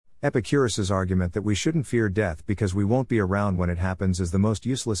Epicurus's argument that we shouldn't fear death because we won't be around when it happens is the most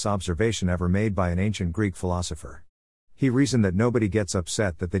useless observation ever made by an ancient Greek philosopher. He reasoned that nobody gets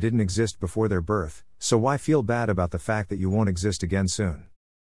upset that they didn't exist before their birth, so why feel bad about the fact that you won't exist again soon?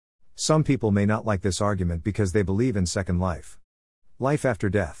 Some people may not like this argument because they believe in second life. Life after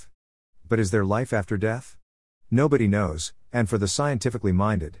death. But is there life after death? Nobody knows, and for the scientifically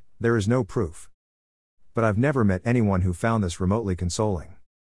minded, there is no proof. But I've never met anyone who found this remotely consoling.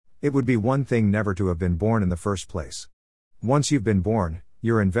 It would be one thing never to have been born in the first place. Once you've been born,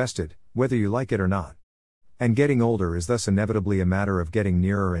 you're invested, whether you like it or not. And getting older is thus inevitably a matter of getting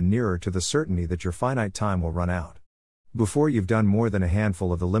nearer and nearer to the certainty that your finite time will run out. Before you've done more than a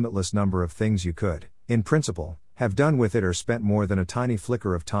handful of the limitless number of things you could, in principle, have done with it or spent more than a tiny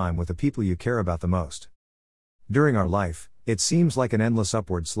flicker of time with the people you care about the most. During our life, it seems like an endless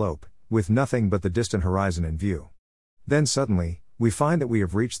upward slope, with nothing but the distant horizon in view. Then suddenly, we find that we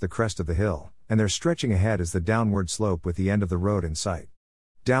have reached the crest of the hill, and there stretching ahead is the downward slope with the end of the road in sight.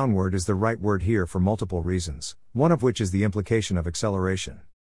 Downward is the right word here for multiple reasons, one of which is the implication of acceleration.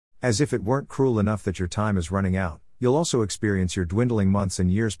 As if it weren't cruel enough that your time is running out, you'll also experience your dwindling months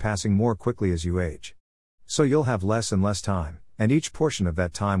and years passing more quickly as you age. So you'll have less and less time, and each portion of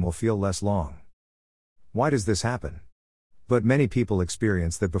that time will feel less long. Why does this happen? But many people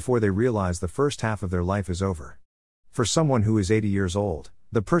experience that before they realize the first half of their life is over. For someone who is 80 years old,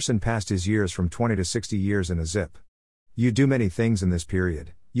 the person passed his years from 20 to 60 years in a zip. You do many things in this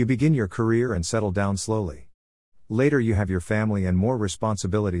period. You begin your career and settle down slowly. Later you have your family and more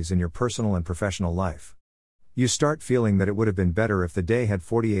responsibilities in your personal and professional life. You start feeling that it would have been better if the day had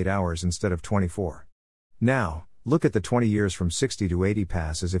 48 hours instead of 24. Now, look at the 20 years from 60 to 80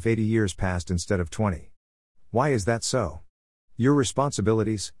 pass as if 80 years passed instead of 20. Why is that so? Your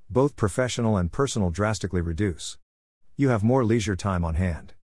responsibilities, both professional and personal, drastically reduce. You have more leisure time on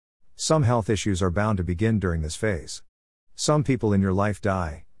hand. Some health issues are bound to begin during this phase. Some people in your life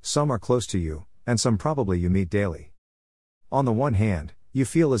die, some are close to you, and some probably you meet daily. On the one hand, you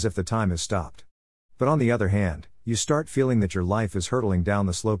feel as if the time has stopped. But on the other hand, you start feeling that your life is hurtling down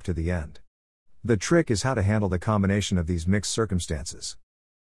the slope to the end. The trick is how to handle the combination of these mixed circumstances.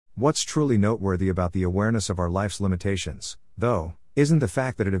 What's truly noteworthy about the awareness of our life's limitations, though, isn't the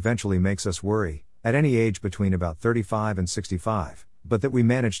fact that it eventually makes us worry, at any age between about 35 and 65, but that we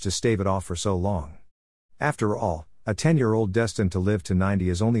managed to stave it off for so long. After all, a 10-year-old destined to live to 90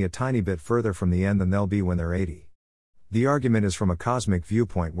 is only a tiny bit further from the end than they'll be when they're 80. The argument is from a cosmic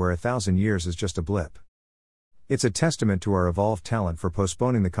viewpoint where 1,000 years is just a blip. It's a testament to our evolved talent for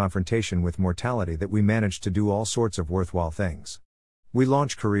postponing the confrontation with mortality that we managed to do all sorts of worthwhile things. We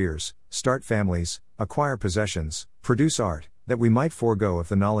launch careers, start families, acquire possessions, produce art, that we might forego if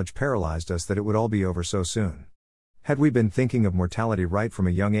the knowledge paralyzed us that it would all be over so soon. Had we been thinking of mortality right from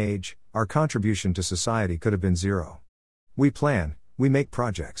a young age, our contribution to society could have been zero. We plan, we make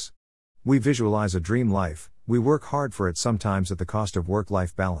projects. We visualize a dream life, we work hard for it, sometimes at the cost of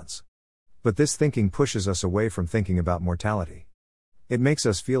work-life balance. But this thinking pushes us away from thinking about mortality. It makes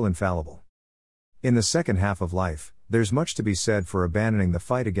us feel infallible. In the second half of life, there's much to be said for abandoning the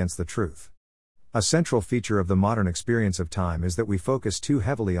fight against the truth. A central feature of the modern experience of time is that we focus too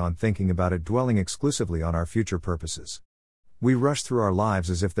heavily on thinking about it, dwelling exclusively on our future purposes. We rush through our lives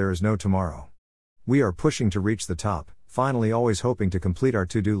as if there is no tomorrow. We are pushing to reach the top, finally always hoping to complete our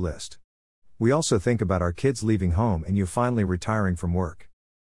to-do list. We also think about our kids leaving home and you finally retiring from work.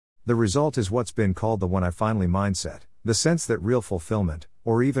 The result is what's been called the when I finally mindset, the sense that real fulfillment,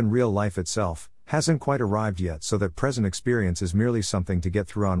 or even real life itself, hasn't quite arrived yet, so that present experience is merely something to get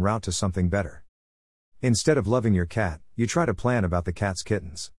through en route to something better. Instead of loving your cat, you try to plan about the cat's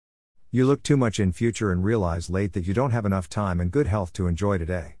kittens. You look too much in future and realize late that you don't have enough time and good health to enjoy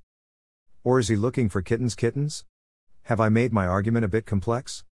today. Or is he looking for kittens? Have I made my argument a bit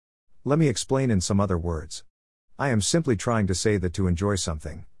complex? Let me explain in some other words. I am simply trying to say that to enjoy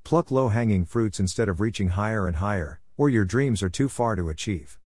something, pluck low-hanging fruits instead of reaching higher and higher, or your dreams are too far to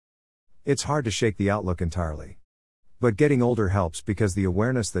achieve. It's hard to shake the outlook entirely. But getting older helps because the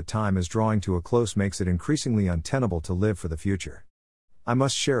awareness that time is drawing to a close makes it increasingly untenable to live for the future. I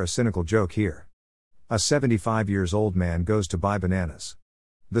must share a cynical joke here. A 75-year-old man goes to buy bananas.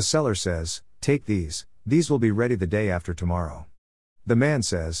 The seller says, "Take these will be ready the day after tomorrow." The man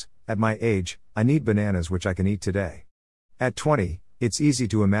says, "At my age, I need bananas which I can eat today." At 20, it's easy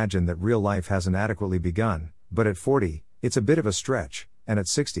to imagine that real life hasn't adequately begun, but at 40, it's a bit of a stretch, and at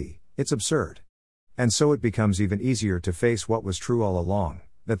 60, it's absurd. And so it becomes even easier to face what was true all along,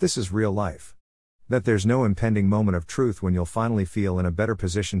 that this is real life. That there's no impending moment of truth when you'll finally feel in a better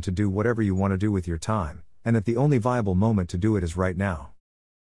position to do whatever you want to do with your time, and that the only viable moment to do it is right now.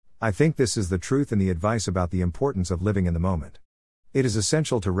 I think this is the truth in the advice about the importance of living in the moment. It is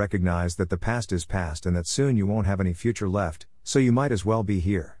essential to recognize that the past is past and that soon you won't have any future left, so you might as well be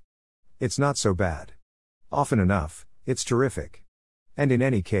here. It's not so bad. Often enough, it's terrific. And in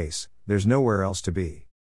any case, there's nowhere else to be.